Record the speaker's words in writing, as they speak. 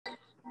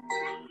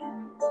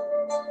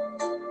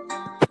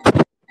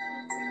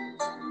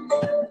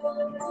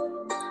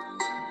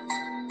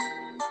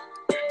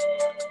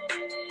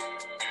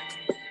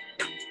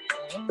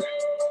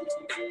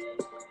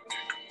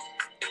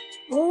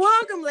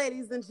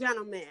ladies and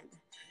gentlemen,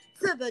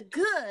 to the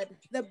good,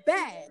 the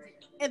bad,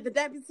 and the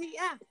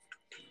WTF,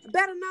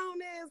 better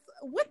known as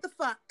What the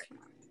Fuck.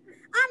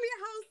 I'm your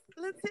host,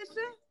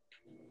 Letitia.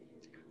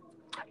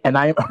 And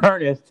I am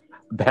Ernest,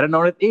 better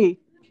known as E.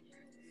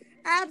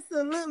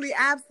 Absolutely,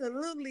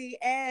 absolutely.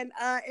 And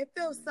it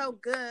feels so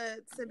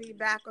good to be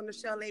back on the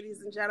show,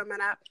 ladies and gentlemen.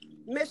 I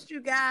missed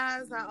you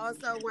guys. I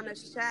also want to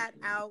shout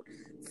out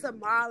to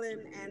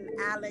Marlon and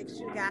Alex.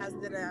 You guys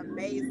did an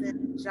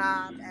amazing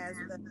job as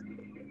the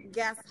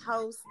guest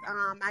host.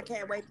 I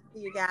can't wait to see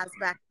you guys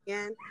back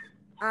again.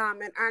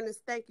 And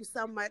Ernest, thank you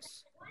so much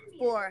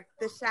for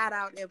the shout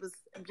out. It was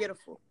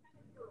beautiful.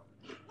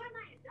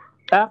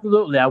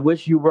 Absolutely. I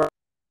wish you were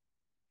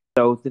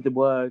so since it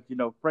was,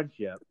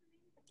 friendship.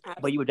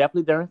 But you were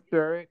definitely there in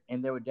spirit,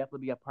 and there would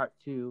definitely be a part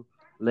two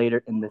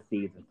later in the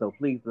season. So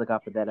please look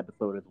out for that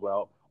episode as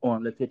well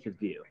on Letitia's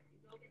View.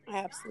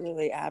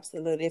 Absolutely,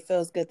 absolutely. It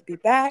feels good to be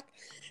back.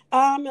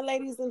 And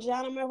ladies and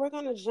gentlemen, we're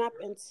going to jump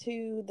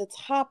into the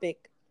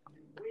topic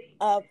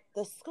of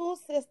the school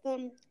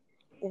system,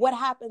 what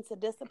happened to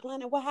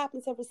discipline, and what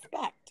happened to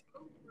respect.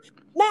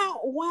 Now,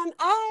 when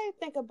I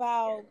think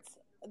about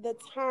the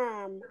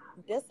term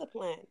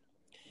discipline,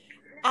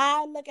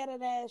 I look at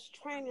it as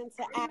training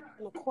to act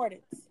in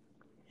accordance.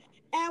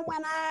 And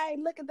when I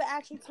look at the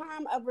actual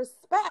term of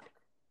respect,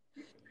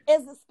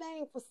 is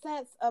esteem for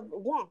sense of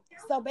warmth.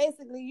 So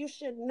basically, you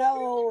should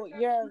know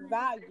your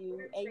value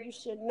and you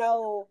should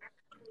know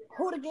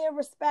who to give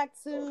respect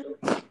to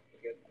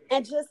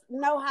and just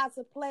know how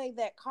to play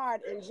that card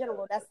in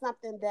general. That's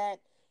something that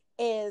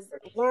is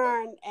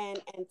learned and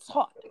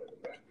taught.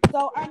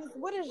 So, Ernest,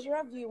 what is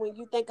your view when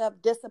you think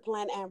of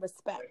discipline and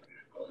respect?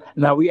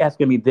 Now, we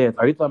asking me this.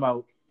 Are you talking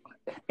about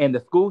in the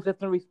school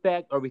system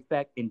respect or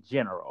respect in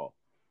general?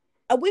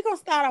 We're going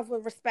to start off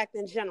with respect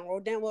in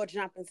general, then we'll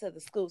jump into the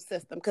school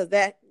system because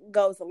that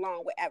goes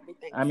along with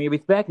everything. I mean,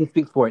 respect it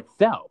speaks for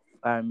itself.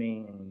 I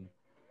mean,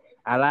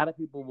 a lot of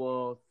people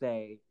will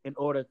say in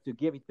order to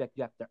give respect,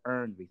 you have to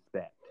earn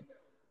respect,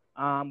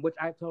 which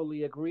I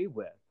totally agree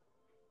with.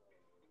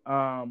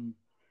 Um,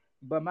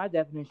 but my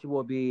definition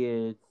will be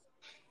is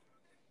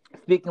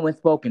speaking when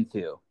spoken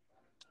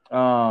to.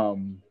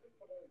 Um,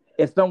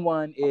 if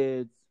someone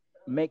is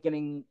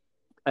making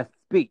a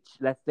speech,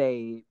 let's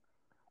say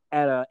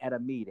at a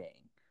meeting,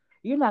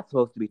 you're not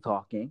supposed to be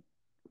talking.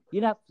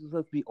 You're not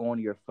supposed to be on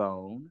your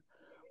phone.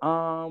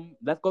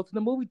 Let's go to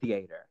the movie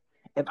theater.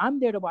 If I'm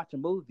there to watch a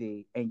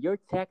movie and you're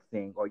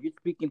texting or you're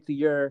speaking to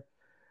your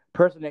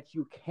person that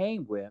you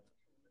came with,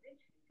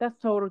 that's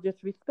total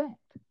disrespect.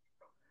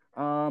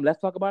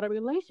 Let's talk about a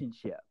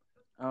relationship.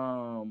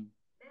 Um,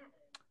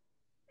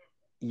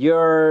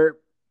 your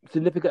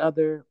significant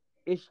other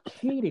is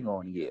cheating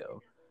on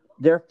you.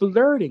 They're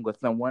flirting with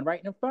someone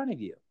right in front of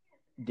you.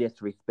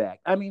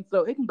 Disrespect. I mean,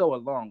 so it can go a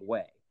long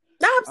way.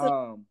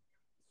 Absolutely.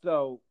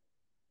 So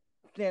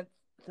since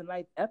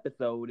tonight's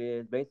episode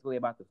is basically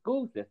about the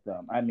school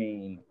system, I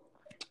mean,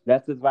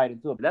 let's just right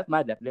into it. But that's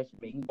my definition.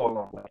 It can go a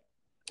long way.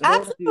 In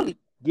order to Absolutely.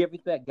 give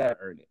respect, gotta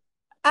earn it.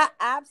 I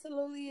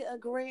absolutely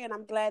agree, and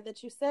I'm glad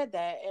that you said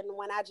that. And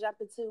when I jump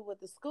into with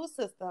the school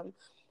system,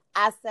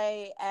 I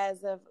say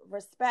as of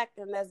respect,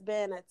 and as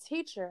being a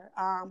teacher,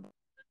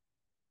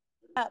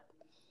 up,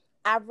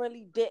 I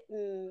really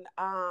didn't,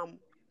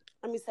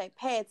 let me say,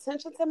 pay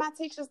attention to my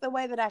teachers the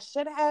way that I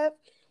should have.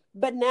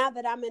 But now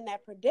that I'm in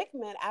that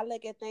predicament, I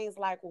look at things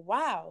like,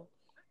 wow,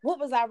 what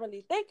was I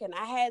really thinking?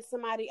 I had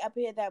somebody up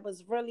here that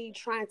was really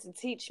trying to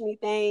teach me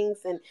things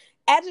and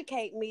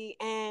educate me,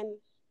 and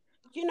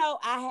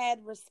I had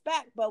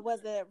respect, but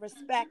was it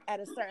respect at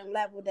a certain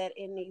level that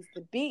it needs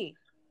to be?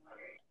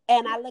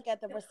 And I look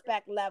at the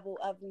respect level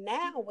of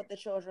now with the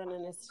children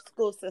in the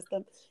school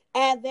system,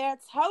 and they're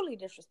totally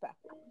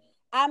disrespectful.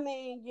 I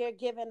mean, you're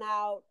giving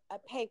out a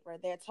paper,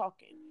 they're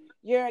talking.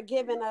 You're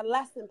giving a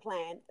lesson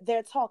plan,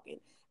 they're talking.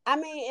 I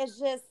mean, it's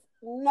just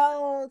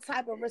no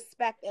type of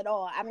respect at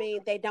all. I mean,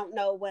 they don't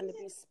know when to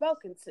be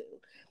spoken to.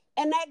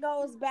 And that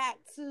goes back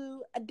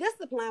to a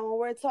discipline when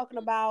we're talking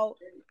about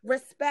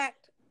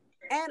respect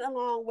and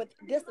along with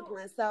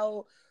discipline.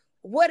 So,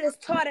 what is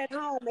taught at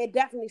home, it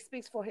definitely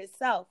speaks for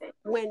itself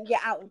when you're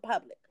out in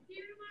public.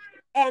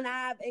 And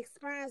I've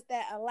experienced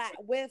that a lot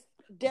with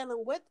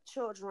dealing with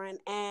children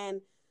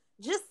and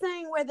just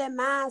seeing where their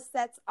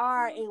mindsets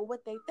are and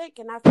what they think.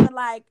 And I feel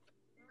like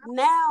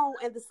now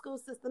in the school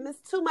system, it's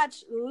too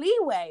much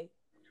leeway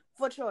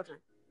for children.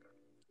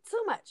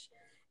 Too much.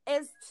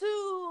 It's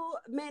too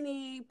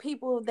many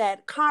people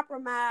that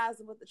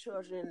compromise with the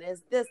children.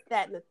 It's this,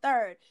 that, and the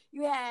third.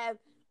 You have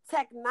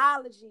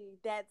technology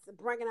that's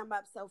bringing them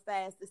up so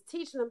fast. It's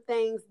teaching them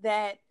things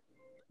that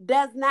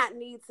does not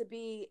need to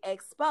be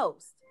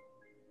exposed.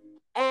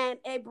 And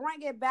it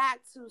bring it back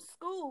to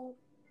school.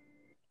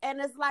 And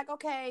it's like,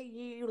 okay,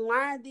 you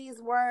learn these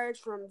words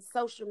from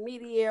social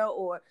media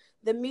or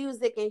the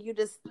music and you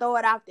just throw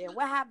it out there.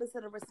 What happens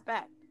to the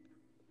respect?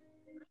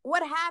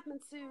 What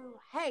happened to,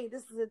 hey,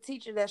 this is a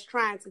teacher that's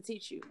trying to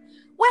teach you?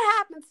 What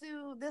happened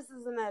to, this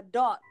is an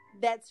adult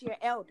that's your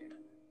elder?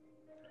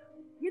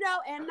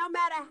 And no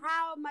matter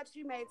how much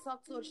you may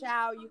talk to a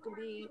child, you can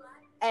be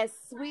as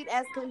sweet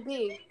as can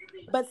be,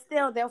 but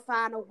still they'll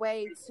find a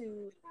way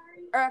to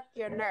irk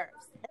your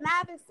nerves. And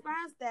I've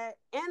experienced that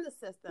in the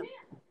system.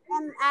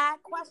 And I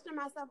question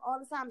myself all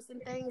the time, some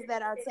things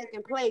that are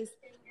taking place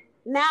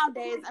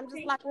nowadays. I'm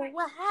just like, well,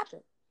 what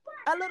happened?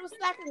 A little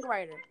second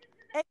grader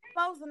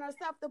exposing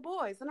herself to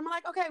boys. And I'm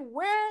like, okay,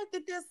 where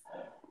did this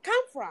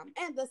come from?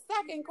 In the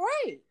second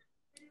grade.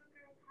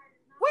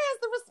 Where's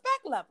the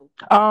respect level?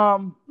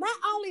 Not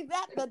only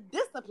that, the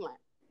discipline.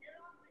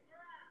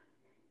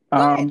 Go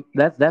ahead.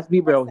 Let's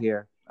be real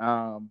here.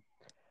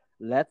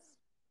 Let's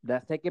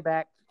let's take it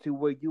back to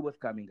where you was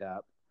coming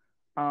up.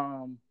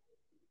 Um,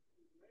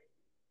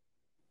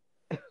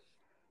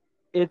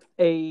 it's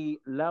a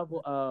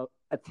level of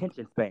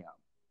attention spam,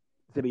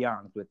 to be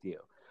honest with you.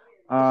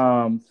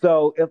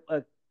 So if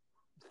a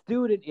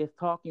student is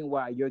talking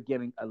while you're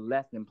giving a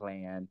lesson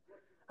plan,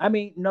 I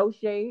mean, no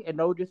shade and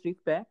no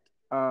disrespect,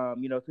 to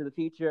the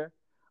teacher.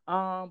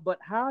 But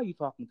how are you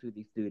talking to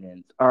these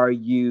students? Are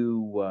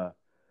you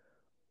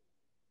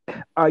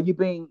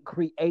being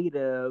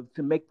creative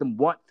to make them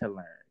want to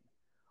learn,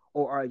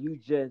 or are you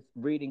just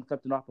reading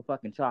something off a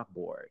fucking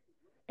chalkboard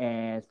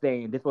and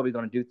saying this is what we're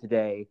gonna do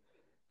today?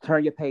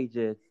 Turn your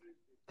pages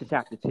to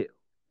chapter two.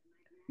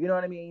 You know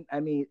what I mean? I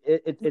mean,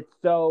 it's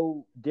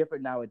so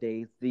different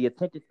nowadays. The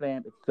attention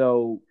span is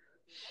so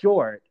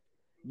short.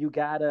 You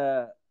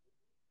gotta,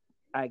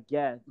 I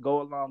guess,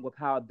 go along with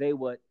how they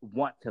would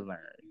want to learn.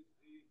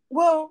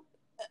 Well,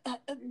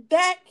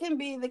 that can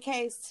be the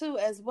case too,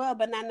 as well,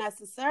 but not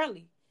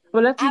necessarily.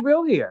 But let's be I,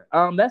 real here.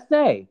 Let's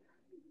say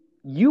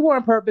you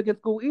weren't perfect in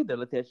school either,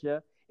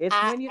 Letitia. It's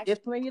I, plenty. I, It's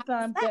plenty of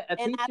times that a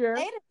and I teacher,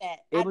 stated that.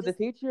 it was a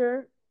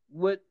teacher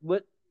would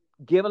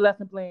give a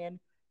lesson plan.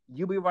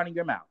 You be running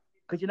your mouth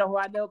because you know who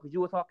I know because you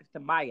were talking to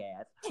my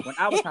ass when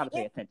I was trying to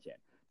pay attention.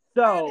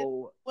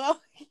 So well,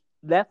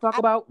 let's talk I,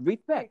 about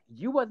respect.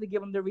 You wasn't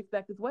giving them the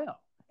respect as well,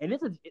 and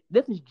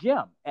this is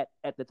gym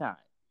at the time.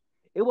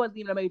 It wasn't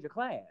even a major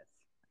class.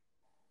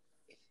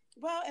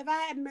 well, if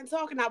I hadn't been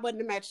talking, I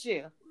wouldn't have met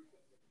you.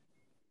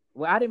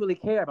 Well, I didn't really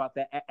care about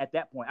that at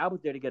that point. I was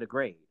there to get a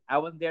grade. I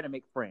wasn't there to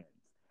make friends.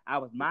 I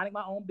was minding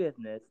my own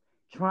business,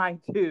 trying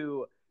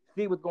to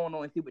see what's going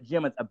on and see what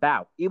gym is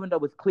about. Even though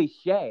it's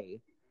cliche,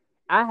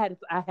 I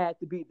had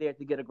to be there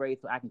to get a grade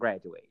so I can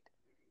graduate.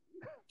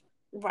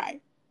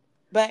 Right.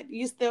 But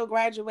you still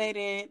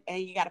graduated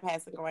and you got to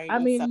pass the grade. I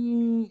And so,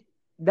 mean,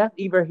 that's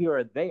either here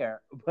or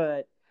there.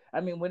 But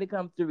I mean, when it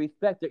comes to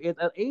respect, there is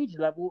an age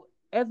level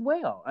as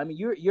well. I mean,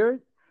 you're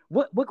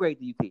what grade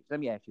do you teach? Let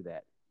me ask you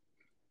that.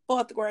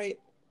 fourth grade.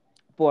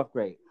 Fourth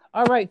grade.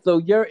 All right, so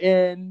you're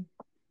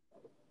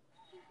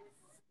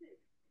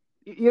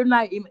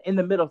not even in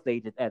the middle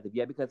stages as of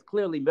yet because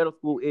clearly middle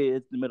school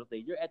is the middle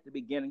stage. You're at the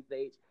beginning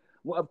stage.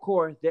 Well, of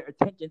course, their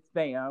attention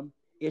span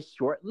is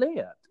short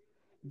lived.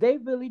 They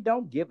really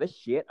don't give a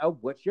shit of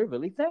what you're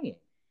really saying.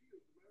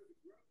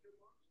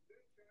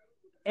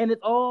 And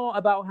it's all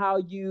about how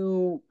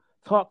you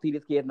talk to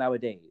these kids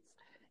nowadays.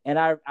 And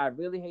I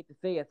really hate to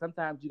say it,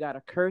 sometimes you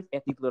gotta curse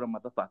at these little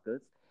motherfuckers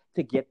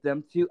to get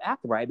them to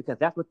act right because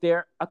that's what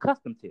they're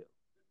accustomed to.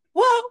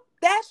 Well,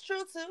 that's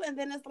true too. And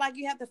then it's like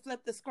you have to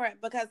flip the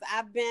script because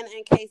I've been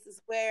in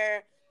cases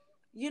where,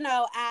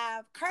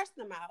 I've cursed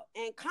them out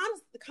and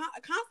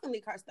constantly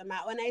cursed them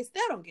out and they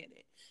still don't get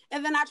it.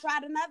 And then I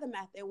tried another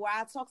method where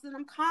I talk to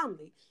them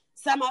calmly.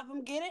 Some of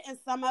them get it and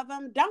some of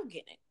them don't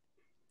get it.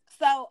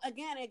 So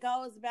again, it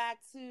goes back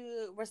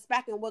to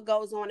respecting what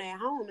goes on at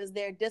home. Is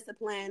there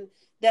discipline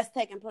that's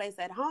taking place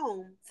at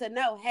home to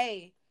know,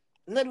 hey,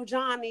 little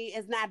Johnny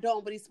is not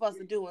doing what he's supposed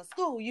to do in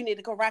school. You need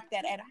to correct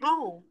that at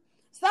home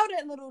so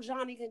that little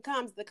Johnny can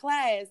come to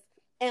class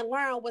and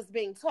learn what's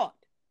being taught.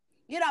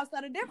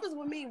 So the difference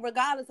with me,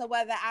 regardless of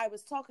whether I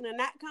was talking or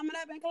not coming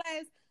up in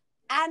class,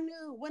 I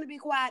knew when to be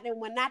quiet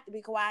and when not to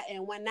be quiet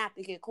and when not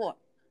to get caught.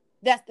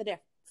 That's the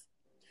difference.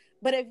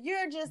 But if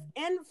you're just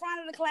in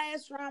front of the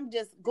classroom,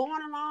 just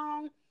going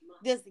along,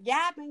 just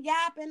yapping,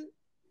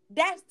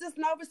 that's just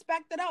no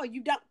respect at all.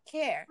 You don't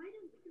care.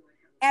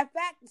 In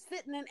fact,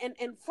 sitting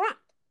in front.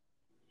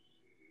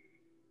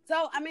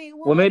 So, I mean,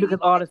 Well, what maybe do you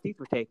because all think? the seats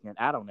were taken.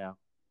 I don't know.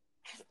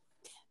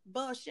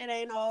 Bullshit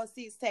ain't all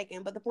seats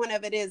taken. But the point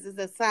of it is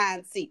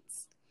assigned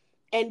seats.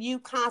 And you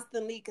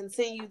constantly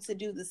continue to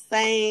do the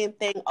same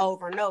thing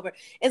over and over.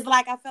 It's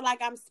like I feel like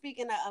I'm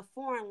speaking a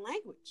foreign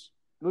language.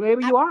 Well,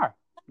 maybe I, you are.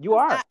 You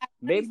are. I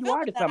really Maybe you feel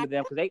are it to that some I of them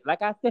am. because they,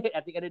 like I said,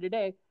 at the end of the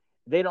day,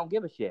 they don't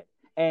give a shit.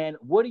 And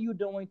what are you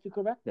doing to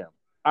correct them?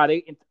 Are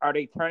they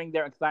turning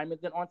their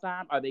assignments in on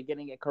time? Are they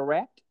getting it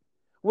correct?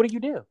 What do you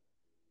do?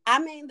 I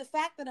mean, the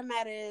fact of the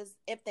matter is,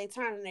 if they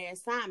turn in their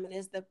assignment,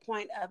 is the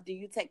point of do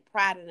you take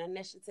pride and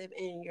initiative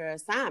in your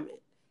assignment?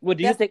 Well,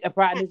 do you That's take a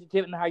pride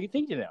initiative in how you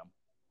teaching them?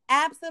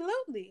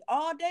 absolutely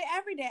all day,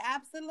 every day.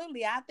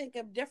 Absolutely. I think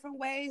of different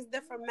ways,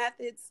 different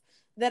methods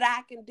that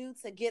I can do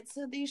to get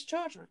to these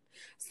children.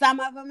 Some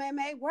of them it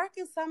may work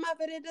and some of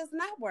it does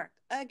not work.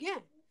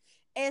 Again,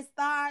 it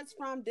starts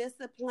from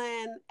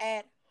discipline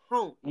at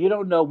home. You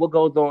don't know what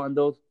goes on in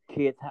those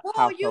kids'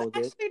 Well, you households,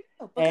 actually do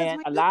because and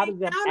when a you lot get of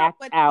them down on act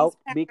what these out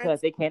because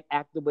parents, they can't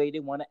act the way they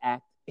want to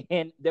act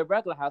in their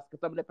regular house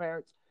because some of the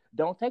parents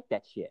don't take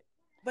that shit.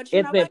 but you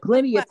It's know been what? Guess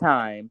plenty of what?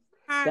 times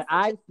that Parents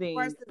are just I've as worse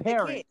seen as the kids.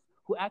 parents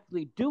who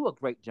actually do a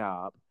great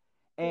job,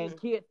 and Hmm.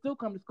 kids still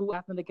come to school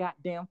acting the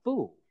goddamn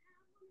fool.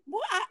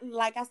 Well,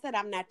 like I said,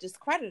 I'm not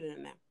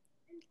discrediting them.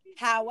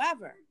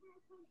 However,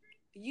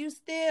 you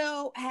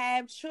still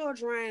have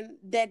children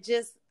that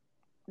just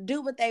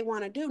do what they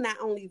want to do. Not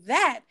only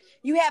that,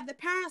 you have the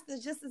parents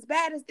that's just as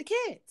bad as the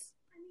kids.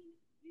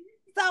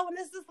 So when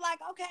it's just like,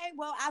 okay,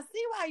 well, I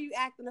see why you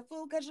acting a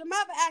fool because your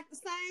mother act the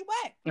same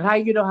way. And how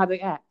you know how they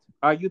act?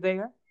 Are you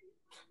there?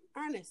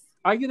 Ernest,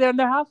 Are you there in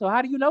their household?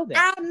 How do you know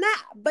that? I'm not.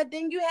 But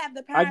then you have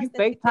the Are you parents that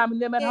think that FaceTiming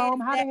them at their home?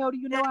 kids How the that hell do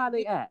you know not how do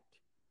they act?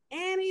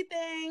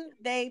 anything.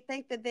 They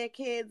think that their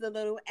kids are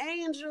little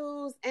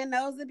angels, and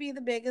those would be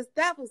the biggest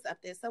devils up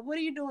there. So what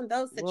do you do in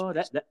those Well,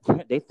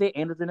 situations? they say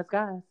angels in the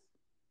skies.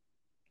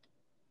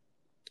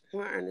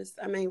 Well, Ernest,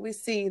 I mean, we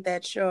see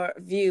that your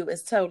view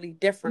is totally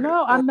different.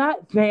 No, I'm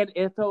not saying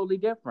it's totally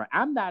different.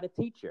 I'm not a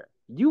teacher.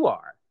 You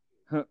are.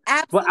 But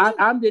Absolutely.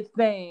 I'm just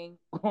saying,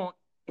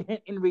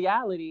 in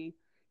reality,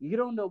 you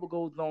don't know what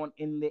goes on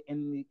in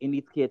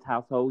these kids'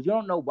 households. You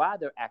don't know why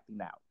they're acting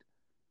out.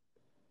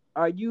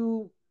 Are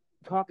you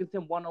talking to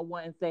them one on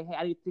one and say, "Hey,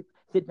 I need to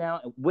sit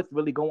down and what's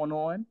really going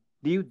on"?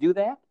 Do you do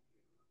that?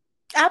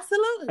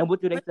 Absolutely. And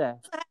what do they But say?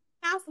 you have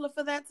a counselor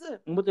for that too.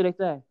 And what do they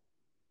say?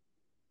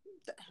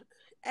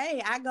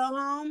 Hey, I go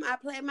home, I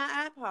play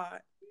my iPod,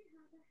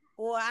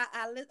 or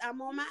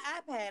I'm on my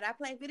iPad. I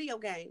play video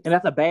games. And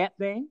that's a bad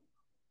thing.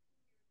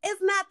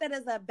 It's not that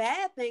it's a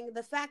bad thing.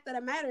 The fact of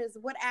the matter is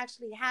what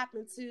actually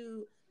happened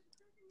to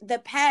the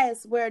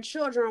past where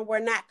children were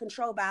not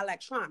controlled by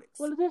electronics.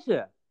 Well,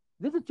 Letitia,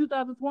 this is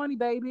 2020,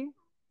 baby.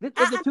 This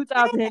isn't I'm saying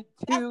that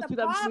that's 2002, the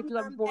 2003, problem.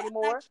 2040 The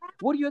more. electronics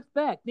What do you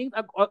expect? Things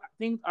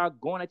are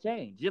going to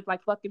change, just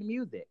like fucking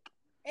music.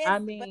 I is,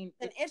 but mean,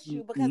 it's an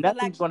issue because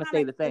nothing's going to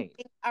stay electronics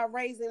the same. are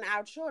raising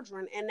our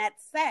children, and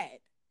that's sad.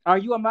 Are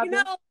you a You mother?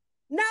 know,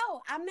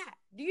 no, I'm not.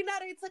 Do you know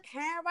they took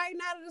handwriting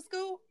out of the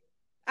school?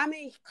 I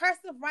mean,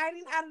 cursive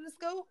writing out of the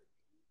school?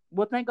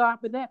 Well, thank God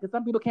for that, because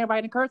some people can't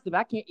write in cursive.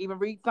 I can't even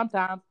read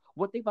sometimes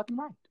what they fucking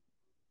write.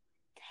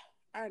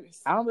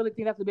 Ernest, I don't really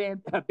think that's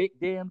a big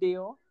damn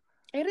deal.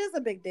 it is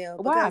a big deal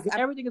Why? because Because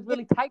everything is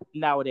really typed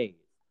nowadays.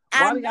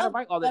 I Why we gotta know,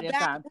 write all the but damn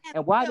back time? then,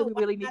 And why do still, we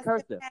why really I need still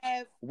cursive?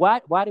 have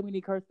Why do we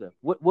need cursive?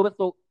 What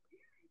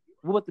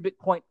was the big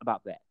point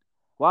about that?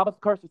 Why was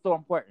cursive so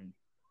important?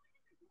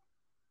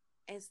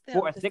 and For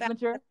still a the fact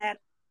signature? that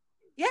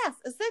yes,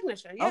 a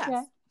signature, yes.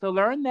 Okay. So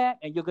learn that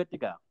and you're good to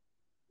go.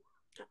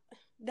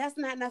 That's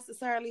not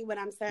necessarily what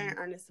I'm saying,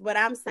 Ernest. What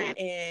I'm saying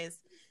is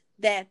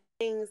that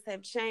things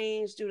have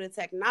changed due to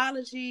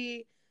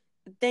technology.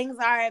 Things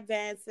are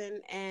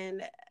advancing,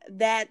 and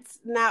that's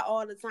not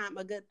all the time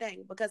a good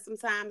thing because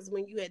sometimes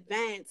when you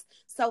advance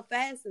so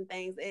fast in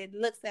things, it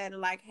looks at it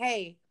like,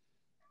 hey,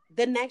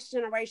 the next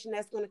generation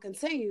that's going to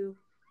continue,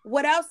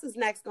 what else is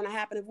next going to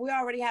happen? If we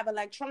already have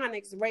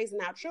electronics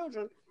raising our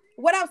children,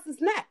 what else is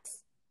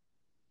next?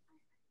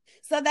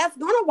 So that's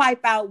going to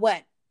wipe out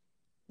what?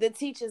 The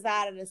teachers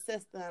out of the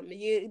system.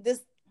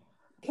 This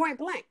point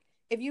blank.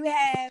 If you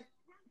have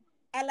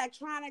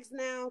electronics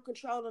now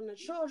controlling the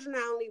children,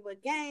 not only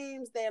with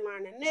games, they're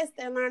learning this,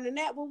 they're learning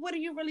that. Well, what do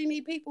you really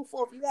need people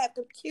for if you have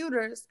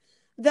computers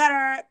that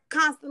are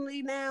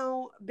constantly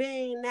now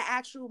being the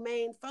actual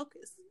main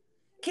focus?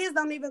 Kids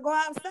don't even go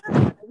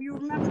outside. You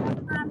remember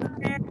those times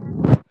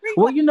where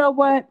Well, you know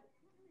what?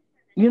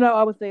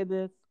 I would say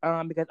this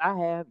because I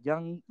have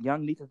young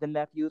nieces and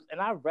nephews,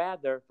 and I'd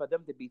rather for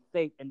them to be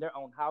safe in their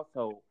own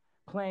household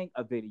playing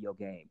a video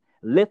game,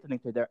 listening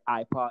to their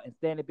iPod,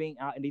 instead of being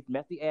out in these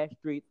messy ass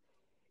streets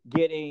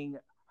getting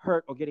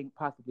hurt or getting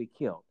possibly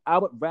killed. I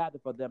would rather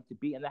for them to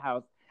be in the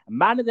house,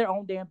 minding their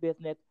own damn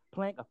business,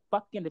 playing a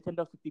fucking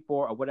Nintendo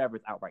 64 or whatever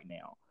is out right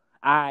now.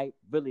 I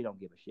really don't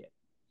give a shit.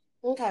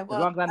 okay, As well,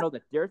 long as I know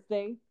that they're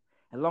safe,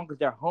 as long as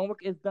their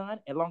homework is done,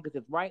 as long as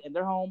it's right and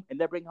they're home and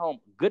they bring home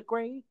good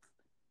grades,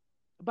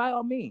 by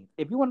all means,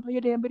 if you want to play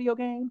your damn video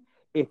game,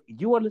 if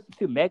you want to listen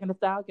to Megan Thee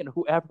Stallion or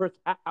whoever's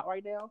out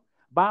right now,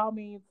 by all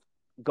means,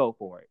 go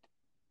for it.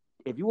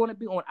 If you want to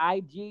be on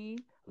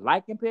IG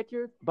liking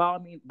pictures, by all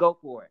means, go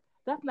for it.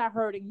 That's not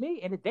hurting me,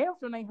 and the damn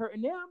sure ain't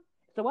hurting them.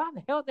 So why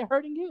the hell are they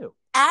hurting you?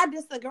 I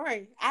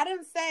disagree. I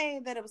didn't say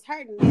that it was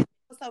hurting me. It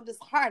was so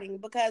disheartening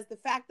because the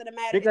fact of the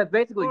matter is Because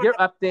basically growing you're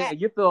up up there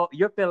and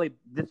you're feeling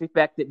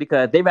disrespected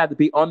because they rather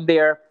be on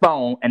their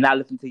phone and not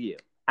listen to you.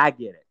 I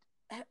get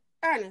it.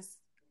 Ernest,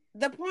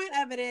 the point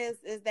of it is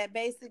that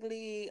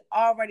basically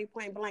already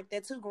point blank,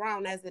 they're too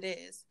grown as it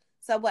is.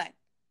 So what?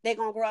 They're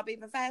gonna grow up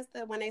even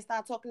faster when they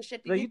start talking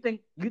shit to So you you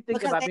think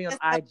because about they being on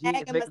listen to IG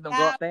is making them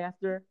grow up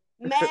faster?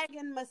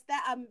 Megan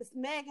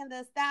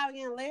the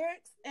Stallion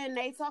lyrics, and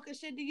they talking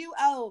shit to you.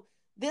 Oh,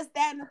 this,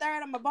 that, and the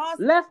third. I'm a boss.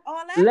 Let's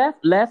All that.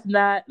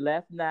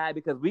 let's not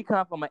because we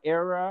come from an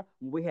era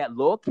when we had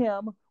Lil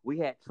Kim, we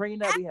had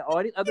Trina, we had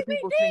all these other We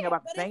people singing did,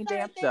 about but the it's same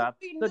damn certain things stuff.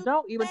 we So knew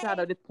don't even try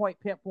today. to just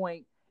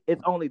pinpoint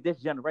It's only this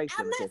I'm generation,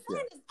 not Letitia.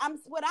 saying this.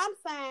 What I'm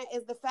saying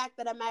is the fact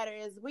of the matter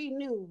is we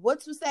knew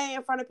what to say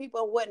in front of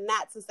people and what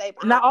not to say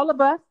behind. Not all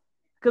of us,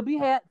 because we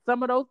had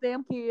some of those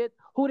damn kids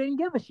who didn't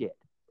give a shit.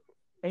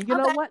 And you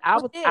know Okay, what?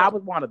 we I did.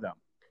 was one of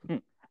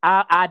them.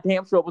 I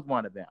damn sure was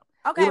one of them.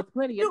 It Okay, was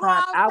plenty you of go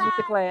times I went to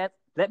outside. class.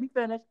 Let me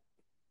finish.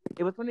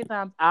 It was plenty of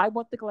times I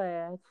went to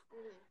class.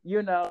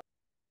 You know,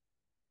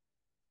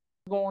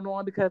 going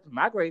on because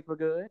my grades were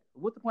good.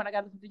 What's the point I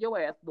got to listen to your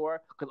ass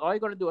for? Because all you're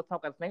going to do is talk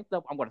about the same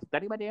stuff. I'm going to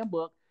study my damn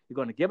book. You're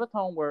going to give us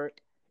homework.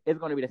 It's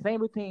going to be the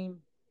same routine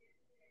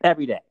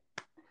every day.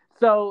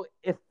 So,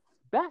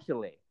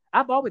 especially,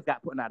 I've always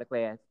got put out of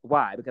class.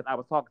 Why? Because I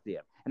was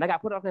talkative. And I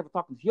got put out of class for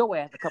talking to your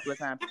ass a couple of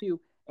times too,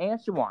 and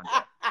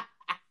Shawanda.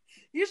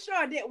 You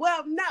sure did.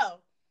 Well, no.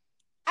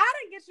 I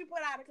didn't get you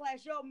put out of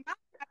class. Your mouth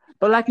got you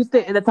But put like out you of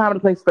said, class. at the time and the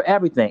place for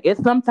everything.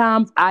 It's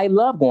sometimes I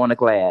love going to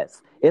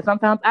class. It's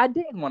sometimes I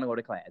didn't want to go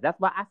to class. That's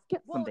why I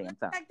skipped some Well, damn let's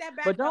time. take that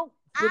back But up. don't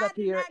sit I up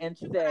did here not and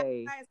get you put out of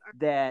say class.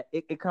 that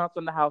it comes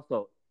from the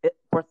household.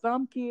 For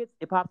some kids,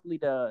 it possibly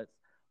does.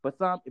 For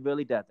some, it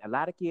really does. A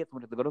lot of kids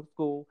want to go to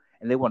school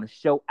and they want to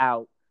show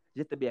out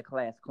just to be a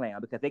class clown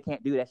because they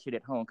can't do that shit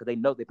at home because they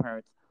know their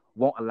parents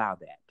won't allow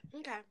that.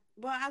 Okay.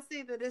 Well, I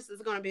see that this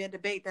is going to be a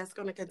debate that's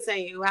going to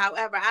continue.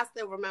 However, I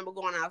still remember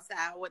going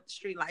outside with the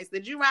street lights.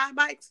 Did you ride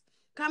bikes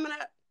coming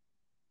up?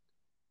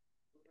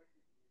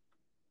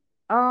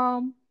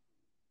 Um,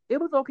 it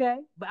was okay,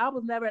 but I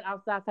was never an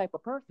outside type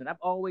of person.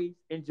 I've always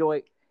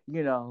enjoyed,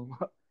 you know,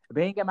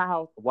 being in my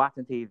house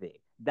watching TV.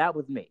 That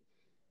was me.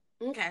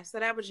 Okay, so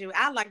that was you.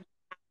 I like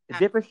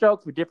Different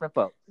strokes for different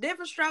folks.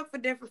 different stroke for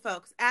different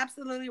folks.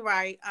 Absolutely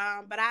right.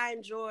 But I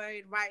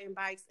enjoyed riding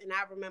bikes, and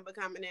I remember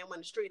coming in when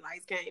the street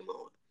lights came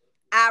on.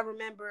 I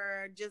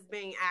remember just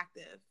being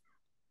active.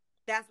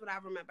 That's what I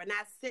remember.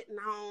 Not sitting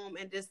home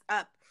and just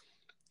up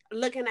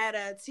looking at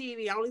a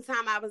TV. Only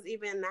time I was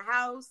even in the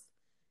house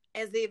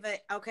is either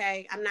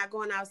okay, I'm not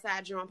going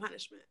outside during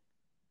punishment.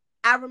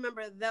 I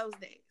remember those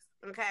days.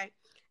 Okay.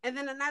 And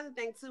then another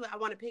thing too, I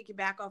want to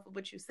piggyback off of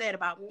what you said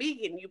about me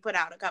getting you put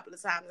out a couple of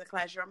times in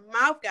class. Your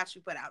mouth got you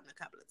put out in a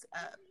couple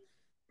of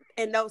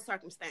in those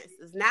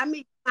circumstances. Not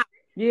me.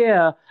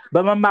 Yeah,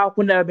 but my mouth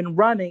would never have been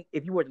running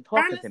if you wasn't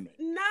talking to Ernest, me.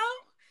 no,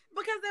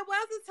 because there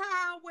was a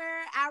time where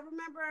I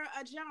remember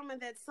a gentleman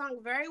that sung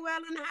very well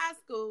in high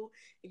school.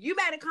 You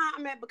made a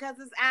comment because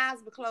his eyes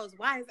were closed.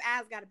 Why his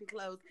eyes got to be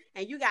closed?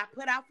 And you got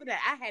put out for that.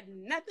 I had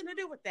nothing to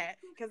do with that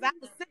because I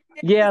was sitting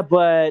there Yeah, listening.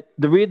 but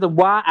the reason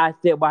why I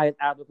said why his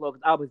eyes were closed,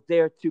 I was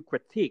there to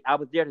critique. I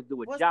was there to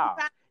do a Well, job.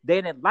 sometimes They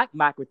didn't like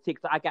my critique,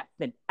 so I got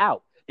sent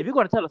out. If you're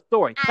going to tell a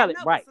story, I tell it know,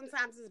 but right.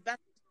 sometimes it's best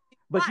to be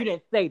But you quiet.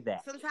 didn't say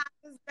that. Sometimes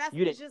it's best You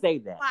to didn't just say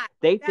be that. quiet.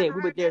 They You said never we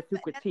were heard there that to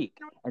saying, critique,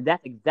 and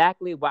that's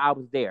exactly why I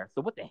was there.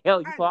 So what the hell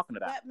are you Ernest. talking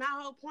about? But my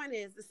whole point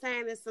is the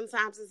saying is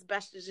sometimes it's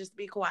best to just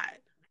be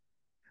quiet.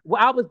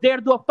 Well, I was there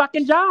to do a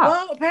fucking job.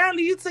 Well,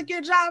 apparently you took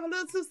your job a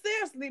little too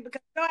seriously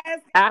because your ass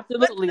put to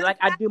Absolutely, the side.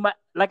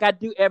 like I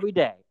do every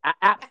day.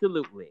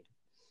 Absolutely,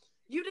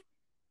 You didn't.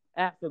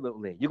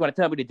 absolutely. You're gonna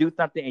tell me to do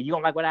something, and you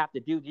don't like what I have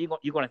to do.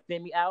 You're gonna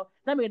send me out.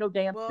 That makes no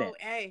damn Well, sense.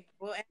 hey,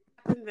 well, it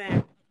happened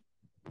then.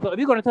 So if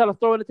you're gonna tell a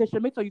story, Letitia,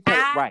 make sure you tell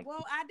it right.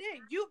 I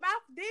did. You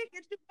about did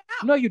get you put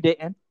out. No, you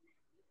didn't.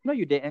 No,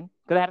 you didn't.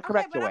 Cause I had to Okay,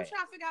 correct but your I'm ass.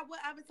 trying to figure out what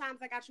other times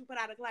I got you put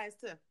out of class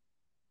too.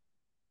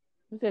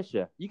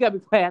 Letitia, you got me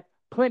class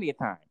plenty of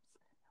times.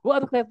 What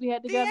other class we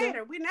had together?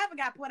 Theater. We never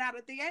got put out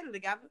of theater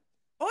together.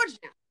 Or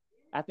gym.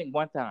 I think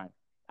one time.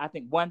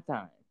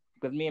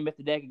 Because me and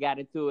Mr. Decker got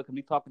into it because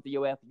we talking to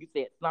your ass. You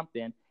said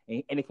something,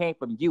 and it came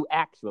from you,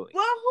 actually.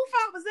 Well, who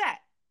fault was that?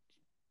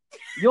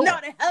 Yours. No,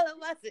 the hell it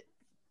wasn't.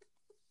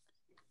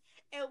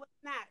 It was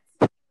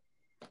not.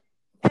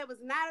 It was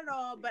not at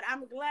all. But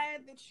I'm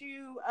glad that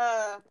you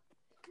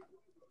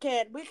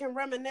can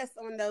reminisce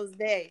on those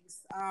days.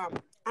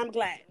 I'm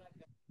glad.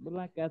 But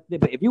like I said,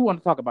 but if you want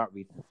to talk about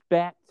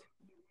respect,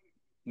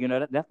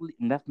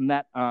 that's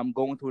not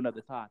going to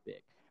another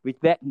topic.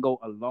 Respect can go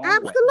a long way.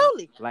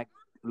 Absolutely.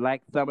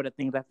 Like some of the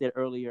things I said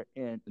earlier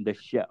in the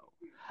show.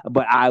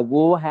 But I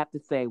will have to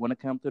say, when it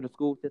comes to the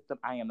school system,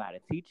 I am not a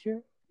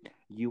teacher.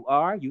 You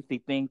are. You see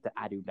things that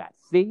I do not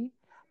see.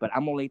 But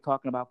I'm only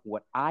talking about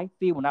what I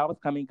see when I was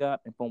coming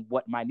up and from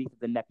what my nieces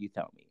and nephews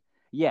tell me.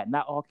 Yeah,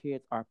 not all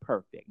kids are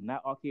perfect.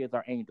 Not all kids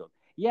are angels.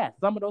 Yeah,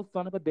 some of those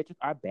son of a bitches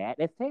are bad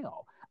as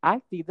hell.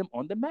 I see them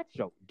on the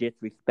metro,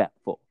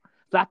 disrespectful.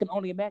 So I can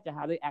only imagine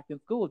how they act in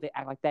school. They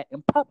act like that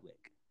in public.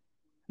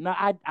 No,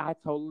 I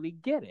totally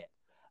get it.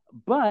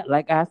 But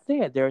like I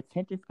said, their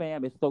attention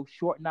span is so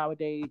short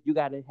nowadays. You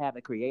got to have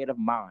a creative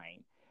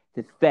mind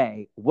to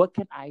say, what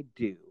can I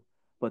do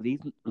for these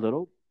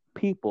little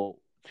people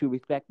to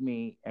respect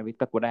me and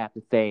respect what I have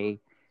to say,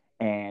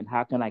 and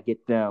how can I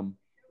get them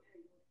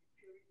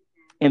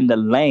in the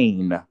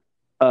lane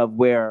of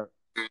where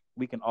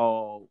we can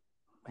all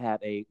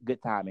have a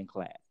good time in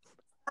class?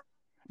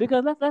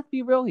 Because let's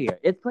be real here.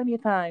 It's plenty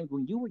of times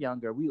when you were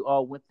younger, we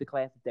all went to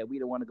classes that we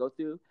didn't want to go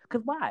to.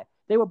 Because why?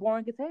 They were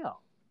boring as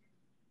hell.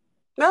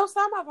 No,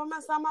 some of them,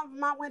 and some of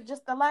them I went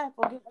just to laugh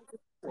or get.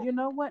 You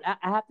know what? I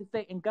have to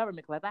say, in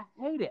government class, I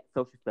hated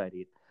social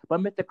studies, but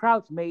Mr.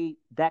 Crouch made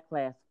that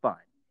class fun.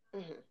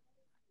 Mm-hmm.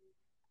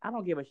 I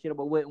don't give a shit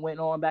about what went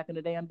on back in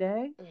the damn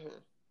day. Mm-hmm.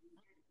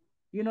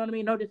 You know what I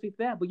mean? No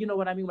disrespect, but you know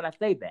what I mean when I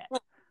say that.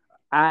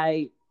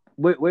 I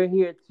we're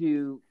here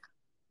to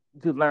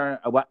learn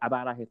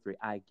about our history.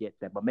 I get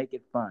that, but make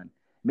it fun.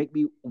 Make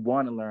me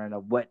want to learn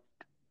of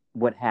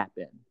what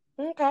happened.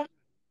 Okay.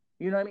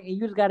 You know what I mean? And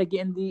you just got to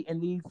get in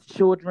these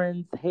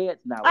children's heads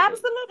nowadays.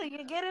 Absolutely.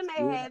 You get in their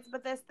You know? heads,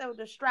 but there's still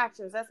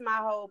distractions. That's my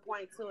whole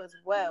point too as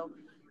well.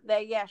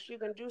 That yes, you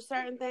can do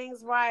certain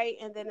things right,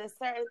 and then there's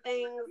certain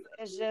things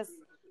it's just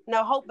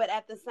no hope. But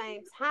at the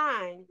same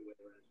time,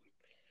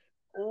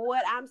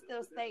 what I'm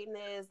still stating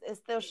is it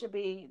still should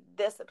be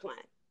discipline.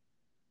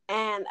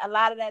 And a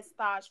lot of that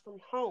starts from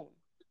home.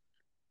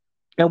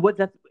 And what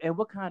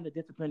kind of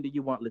discipline do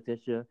you want,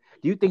 Letitia?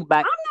 Do you think by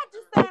I'm not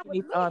just saying kicking with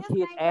these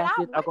me, it's kids' things that I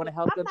asses are going to witnessed.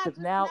 help I'm them? not Because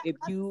just now, if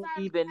you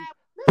necessarily even saying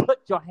with me. put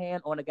your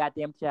hand on a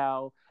goddamn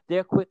child,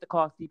 they're quick to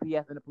call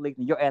CPS and the police,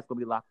 and your ass gonna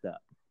be locked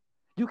up.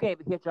 You can't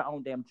even hit your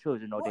own damn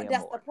children no Well, damn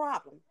that's the more.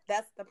 problem.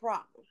 That's the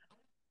problem.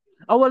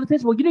 Oh well,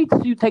 Letitia, well you need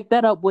to take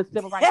that up with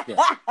civil rights then.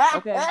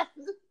 Okay.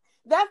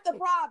 That's the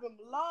problem.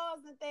 Laws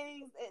and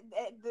things,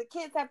 the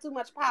kids have too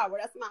much power.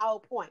 That's my whole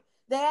point.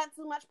 They have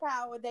too much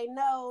power. They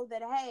know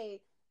that,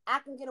 hey, I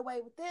can get away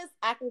with this.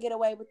 I can get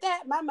away with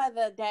that. My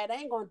mother and dad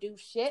ain't going to do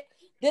shit.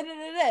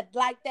 Da-da-da-da.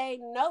 Like, they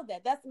know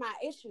that. That's my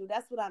issue.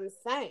 That's what I'm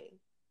saying.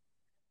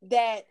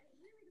 That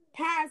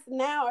parents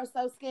now are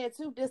so scared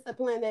to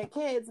discipline their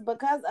kids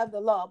because of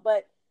the law.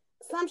 But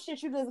some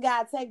shit you just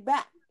got to take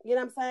back. You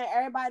know what I'm saying?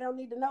 Everybody don't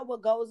need to know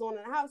what goes on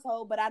in the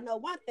household. But I know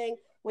one thing.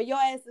 When your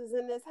ass is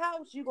in this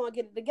house, you're going to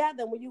get it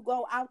together. And when you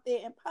go out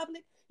there in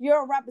public,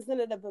 you're a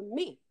representative of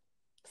me.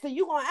 So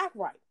you're going to act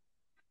right.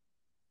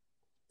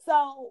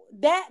 So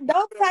those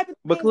type of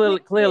But things.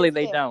 clearly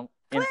they don't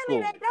in Clearly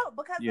school. they don't.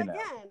 Because, you know.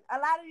 again, a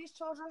lot of these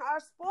children are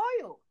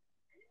spoiled.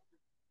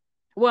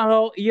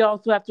 Well, you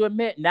also have to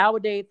admit,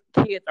 nowadays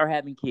kids are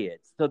having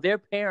kids. So their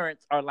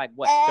parents are like,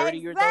 what, 30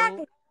 years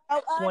old?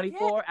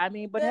 24? I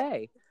mean, but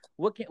hey,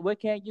 what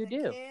can you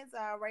do? Kids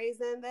are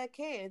raising their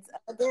kids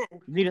again.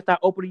 You need to start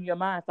opening your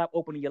mind, stop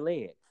opening your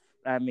legs.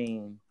 I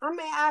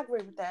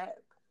agree with that.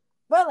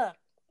 But look,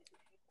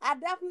 I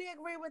definitely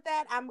agree with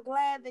that. I'm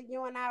glad that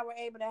you and I were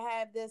able to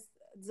have this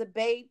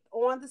debate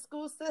on the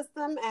school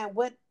system and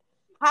what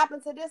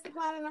happened to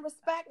discipline and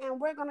respect. And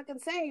we're going to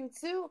continue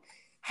to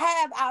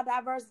have our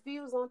diverse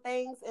views on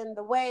things and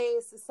the way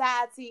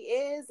society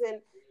is and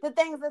the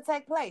things that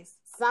take place.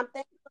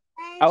 Something will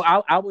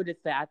change. I would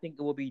just say I think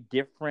it will be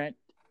different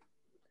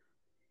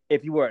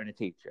if you weren't a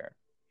teacher.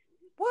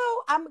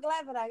 Well, I'm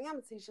glad that I am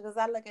a teacher because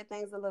I look at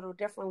things a little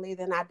differently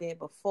than I did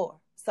before.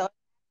 So,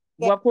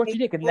 well, of course you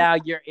did, because now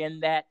you're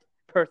in that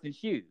person's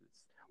shoes.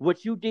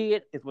 What you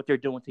did is what they're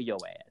doing to your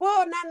ass.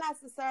 Well, not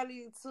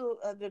necessarily to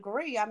a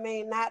degree. I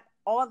mean, not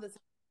all the time.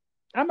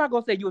 I'm not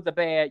gonna say you was a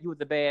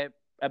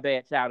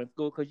bad child in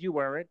school, because you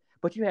weren't,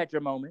 but you had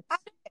your moments.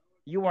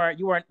 You weren't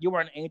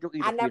an angel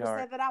either. I never sweetheart.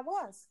 said that I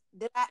was.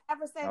 Did I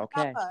ever say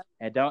okay. that I was?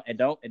 And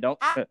don't.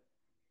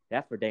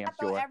 That's for damn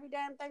sure. I thought every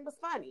damn thing was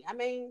funny. I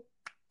mean,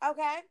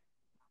 okay.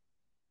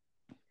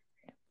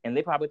 And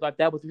they probably thought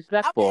that was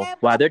respectful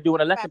while they're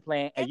doing a lesson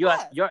plan, and your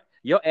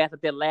ass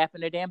up there laughing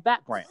in their damn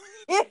background.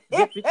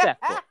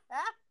 Disrespectful.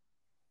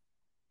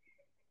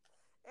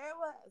 It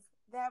was.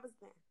 That was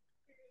them.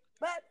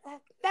 But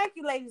thank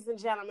you, ladies and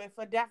gentlemen,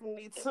 for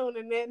definitely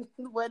tuning in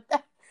with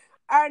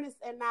Ernest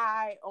and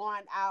I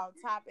on our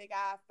topic.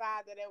 I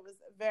found that it was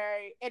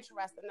very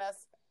interesting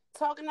us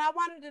talking. I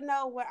wanted to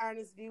know what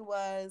Ernest's view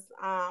was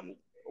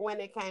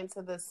when it came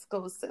to the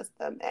school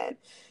system. And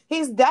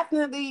he's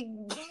definitely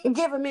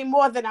giving me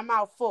more than a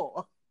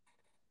mouthful.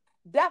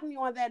 Definitely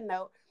on that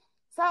note.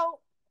 So,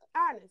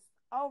 Ernest,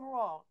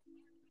 overall,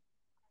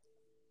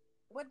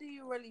 what do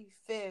you really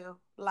feel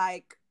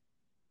like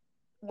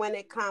when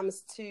it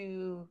comes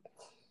to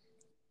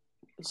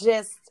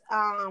just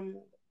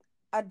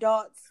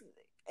adults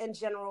in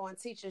general and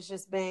teachers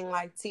just being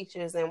like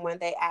teachers, and when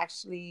they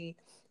actually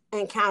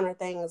encounter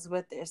things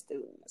with their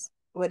students?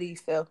 What do you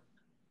feel?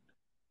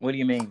 What do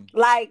you mean?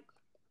 Like,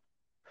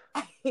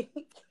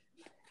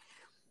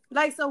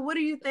 so what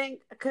do you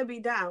think could be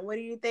done? What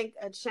do you think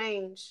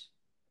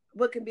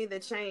what can be the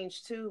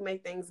change to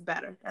make things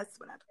better? That's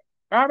what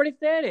I already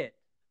said it.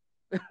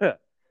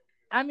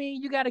 I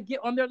mean, you got to get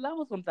on their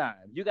level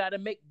sometimes. You got to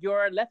make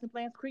your lesson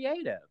plans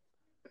creative.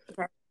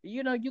 Okay.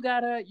 You know, you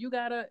gotta,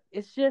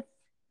 it's just,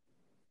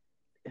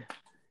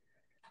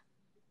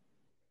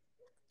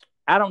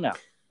 I don't know.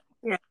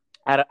 Yeah.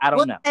 I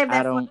don't know.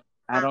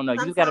 I don't know.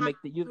 You gotta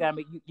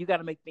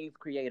make things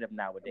creative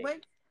nowadays.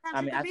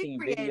 I mean, I've seen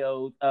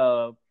videos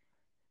of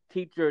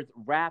teachers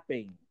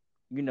rapping,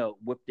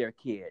 with their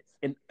kids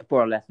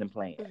for a lesson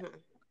plan. Mm-hmm.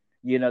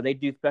 You know, they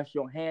do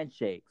special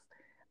handshakes.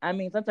 I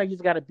mean, sometimes you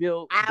just got to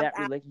build that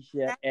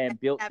relationship and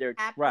build their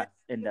trust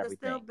and everything.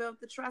 Still build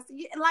the trust.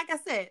 Like I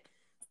said,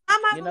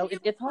 You know,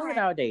 it's harder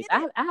nowadays.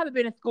 I haven't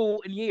been in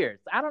school in years.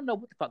 I don't know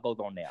what the fuck goes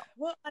on now.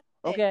 Well,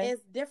 Okay,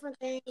 it's different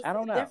things. I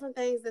don't know. Different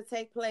things that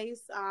take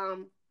place.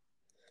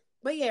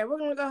 But yeah, we're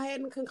gonna go ahead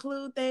and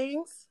conclude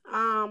things.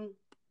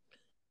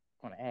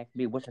 Want to ask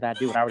me what should I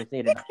do? And I already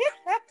said it.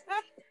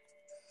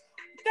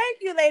 Thank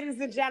you, ladies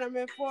and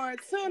gentlemen, for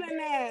tuning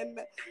in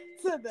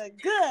to the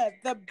good,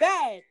 the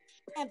bad,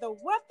 and the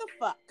what the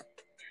fuck.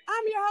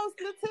 I'm your host,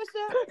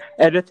 Letitia.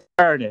 And it's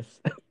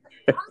Ernest.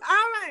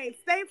 All right,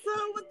 stay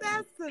tuned with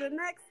us to the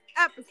next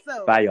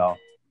episode. Bye, y'all.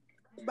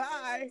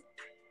 Bye.